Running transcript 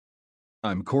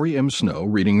I'm Corey M. Snow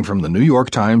reading from the New York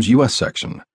Times U.S.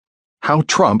 section. How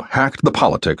Trump Hacked the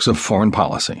Politics of Foreign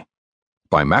Policy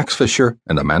by Max Fisher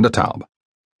and Amanda Taub.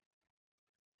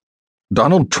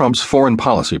 Donald Trump's foreign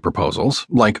policy proposals,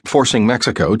 like forcing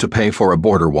Mexico to pay for a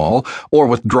border wall or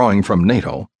withdrawing from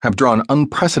NATO, have drawn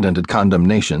unprecedented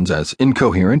condemnations as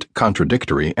incoherent,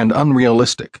 contradictory, and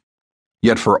unrealistic.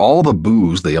 Yet for all the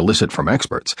boos they elicit from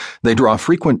experts, they draw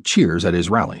frequent cheers at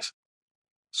his rallies.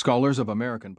 Scholars of American